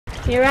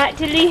You're right,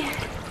 Tilly.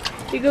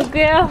 You good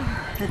girl.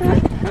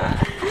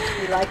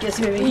 You like your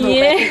swimming pool?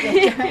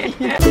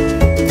 Yeah.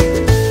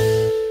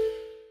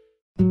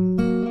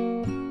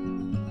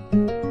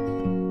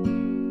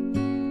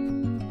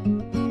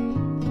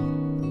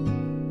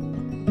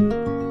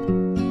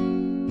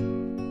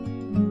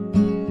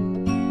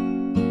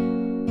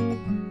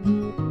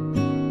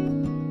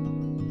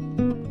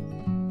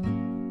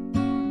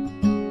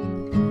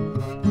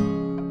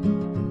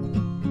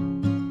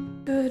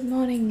 Good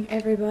morning,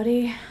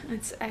 everybody.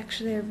 It's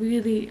actually a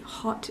really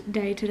hot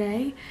day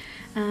today.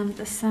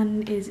 The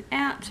sun is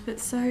out, but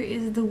so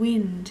is the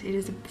wind. It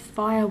is a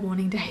fire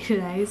warning day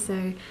today,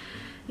 so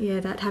yeah,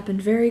 that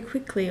happened very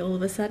quickly all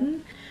of a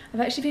sudden. I've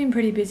actually been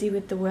pretty busy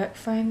with the work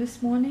phone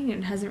this morning.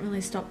 It hasn't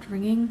really stopped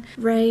ringing.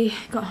 Ray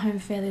got home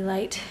fairly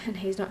late and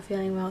he's not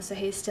feeling well, so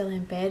he's still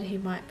in bed. He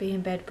might be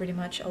in bed pretty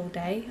much all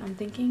day, I'm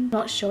thinking.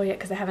 Not sure yet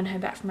because I haven't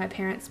heard back from my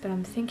parents, but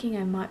I'm thinking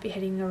I might be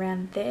heading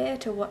around there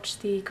to watch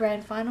the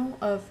grand final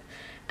of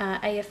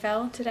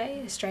AFL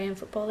today, Australian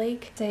Football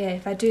League. So yeah,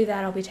 if I do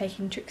that, I'll be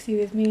taking Trixie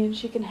with me and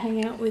she can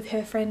hang out with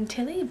her friend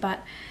Tilly,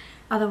 but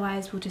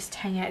otherwise we'll just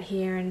hang out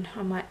here and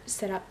I might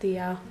set up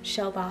the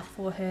shell bath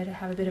for her to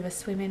have a bit of a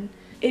swim in.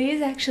 It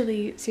is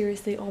actually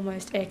seriously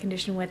almost air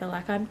conditioned weather.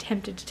 Like, I'm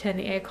tempted to turn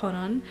the aircon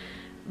on,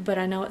 but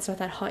I know it's not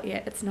that hot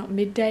yet. It's not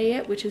midday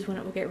yet, which is when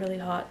it will get really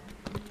hot.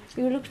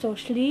 You look so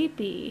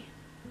sleepy.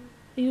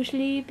 Are you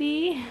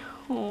sleepy?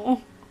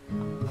 Oh.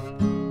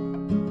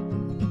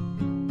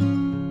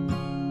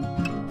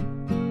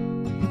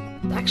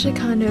 It's actually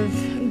kind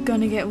of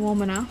gonna get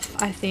warm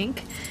enough, I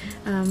think,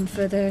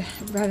 for the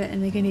rabbit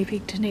and the guinea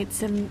pig to need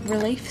some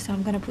relief. So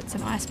I'm gonna put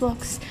some ice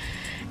blocks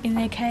in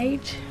their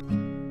cage.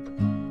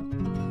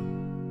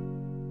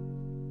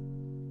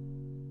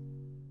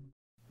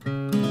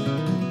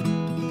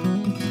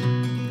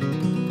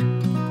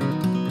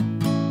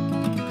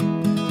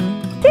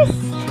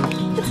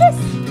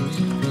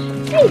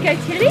 There you go,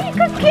 Tilly.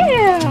 Good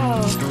girl.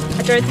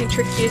 I don't think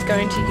Trixie is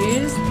going to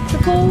use the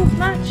pool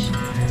much,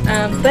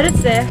 but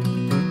it's there.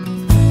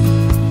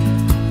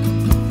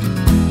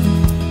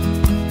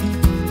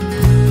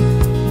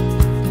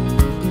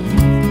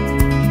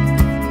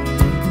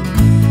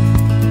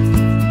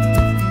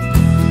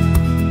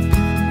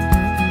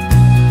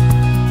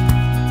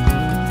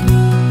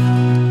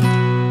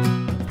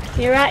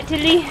 You're right,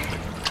 Tilly.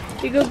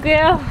 You good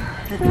girl.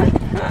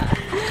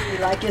 You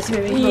like your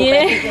swimming pool?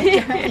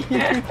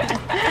 Yeah.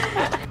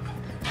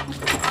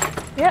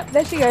 Yep,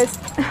 there she goes.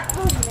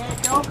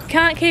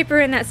 Can't keep her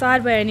in that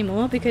sideway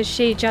anymore because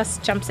she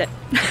just jumps it.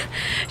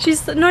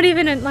 She's not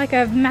even like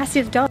a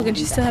massive dog and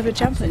she still has to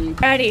jump it.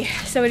 Alrighty,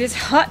 so it is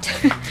hot.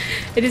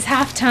 It is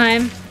half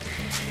time,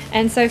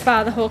 and so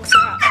far the hawks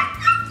are up.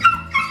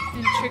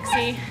 And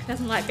Trixie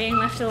doesn't like being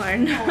left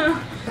alone.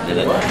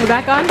 We're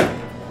back on?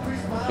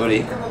 Footy.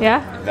 Yeah?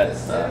 Better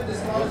start.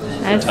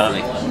 Nice.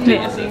 Timing.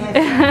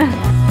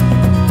 Yeah.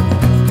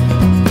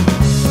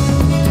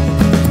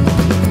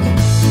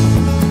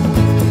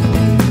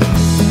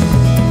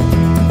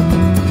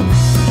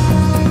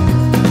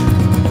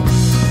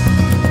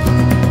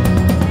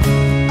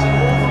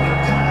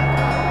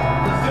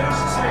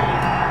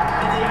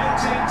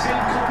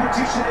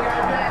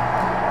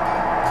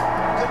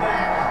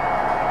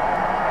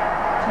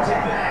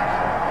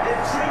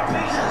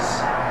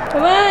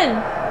 Come on!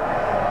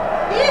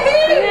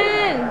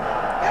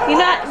 You're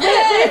not.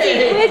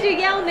 Where's your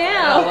yell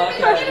now? What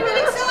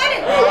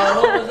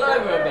was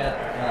over about?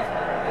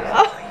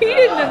 Oh, you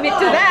didn't admit to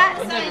that.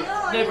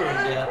 Never in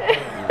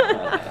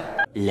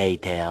doubt.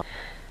 Later.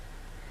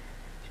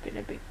 It's been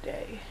a big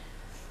day.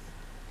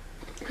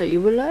 Are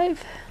you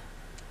alive?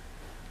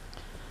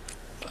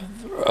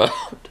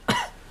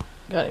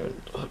 Can't even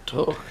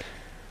talk.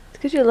 It's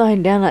because you're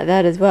lying down like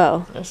that as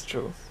well. That's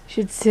true. You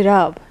should sit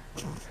up.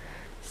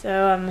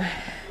 So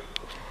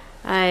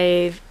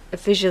I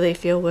officially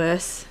feel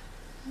worse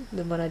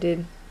than what I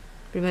did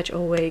pretty much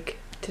all week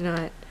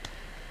tonight.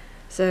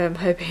 So I'm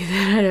hoping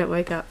that I don't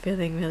wake up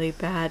feeling really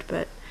bad,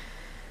 but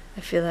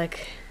I feel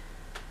like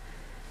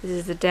this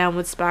is the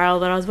downward spiral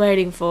that I was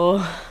waiting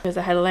for because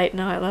I had a late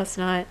night last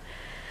night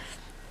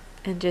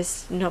and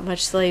just not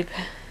much sleep.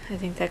 I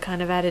think that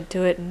kind of added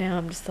to it, and now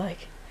I'm just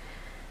like,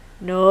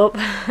 nope.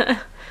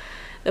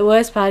 The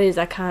worst part is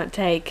I can't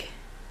take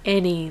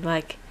any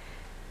like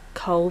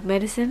cold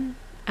medicine.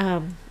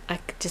 I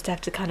just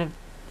have to kind of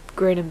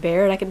grin and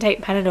bear it. I can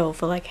take Panadol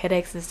for like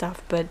headaches and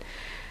stuff, but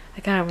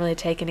I can't really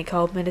take any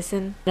cold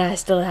medicine. And I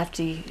still have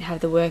to have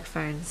the work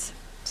phones,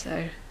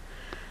 so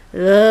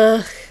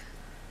ugh.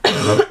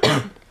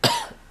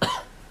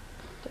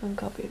 Don't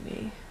copy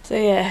me. So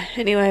yeah,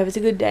 anyway, it was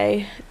a good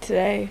day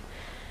today,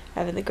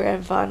 having the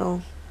grand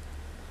final.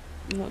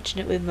 I'm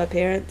watching it with my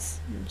parents,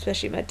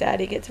 especially my dad.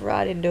 He gets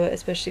right into it,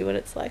 especially when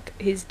it's like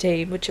his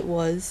team, which it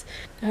was.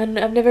 And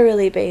I've never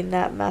really been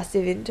that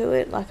massive into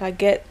it. Like, I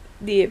get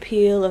the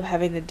appeal of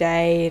having the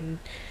day and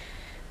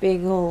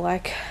being all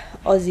like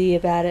Aussie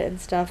about it and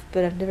stuff,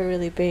 but I've never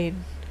really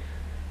been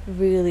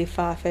really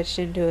far-fetched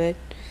into it.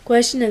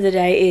 Question of the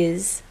day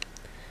is,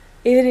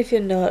 even if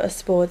you're not a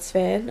sports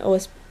fan, or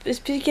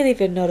particularly if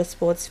you're not a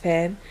sports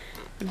fan,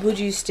 would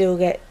you still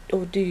get,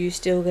 or do you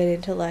still get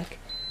into like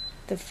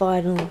the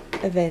final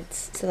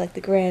events, so like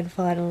the grand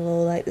final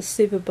or like the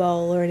Super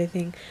Bowl or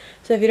anything?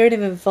 So if you don't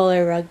even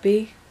follow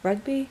rugby,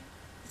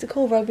 is it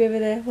called rugby over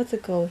there? What's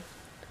it called?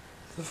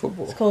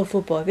 Football. It's called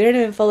football. If you don't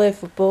even follow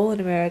football in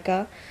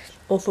America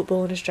or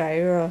football in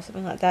Australia or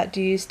something like that,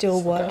 do you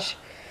still watch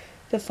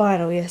the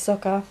final? Yeah,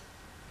 soccer.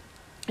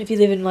 If you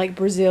live in like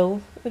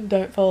Brazil and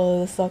don't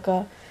follow the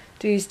soccer,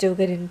 do you still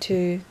get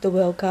into the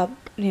World Cup?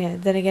 Yeah,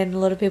 then again, a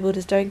lot of people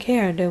just don't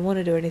care and don't want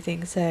to do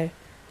anything, so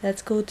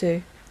that's cool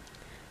too.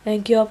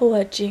 Thank you all for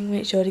watching.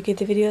 Make sure to give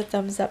the video a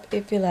thumbs up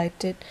if you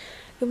liked it.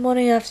 Good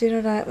morning, afternoon,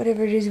 or night,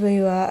 whatever it is where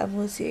you are, and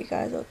we'll see you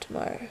guys all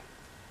tomorrow.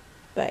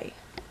 Bye.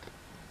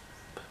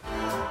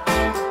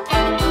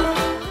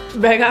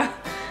 Burger.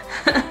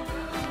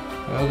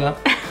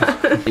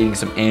 Eating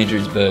some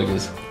Andrew's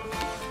burgers.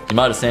 You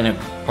might have seen it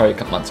probably a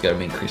couple months ago.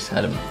 Me and Chris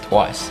had them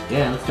twice.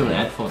 Yeah, let's do an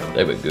ad for them.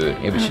 They were good.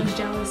 Yeah, we should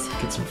jealous.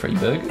 get some free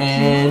burgers.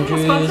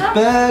 Andrew's Sponsor?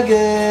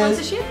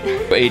 Burgers.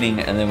 Sponsorship? We're eating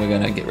and then we're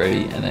gonna get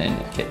ready and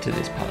then get to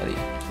this party.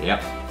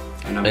 Yep.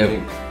 And I'm Yep.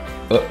 gonna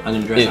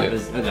Oh, dress yeah. up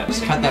as. Okay,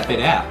 just cut that bit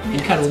out. You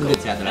cut all the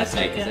bits out that I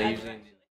say because they usually.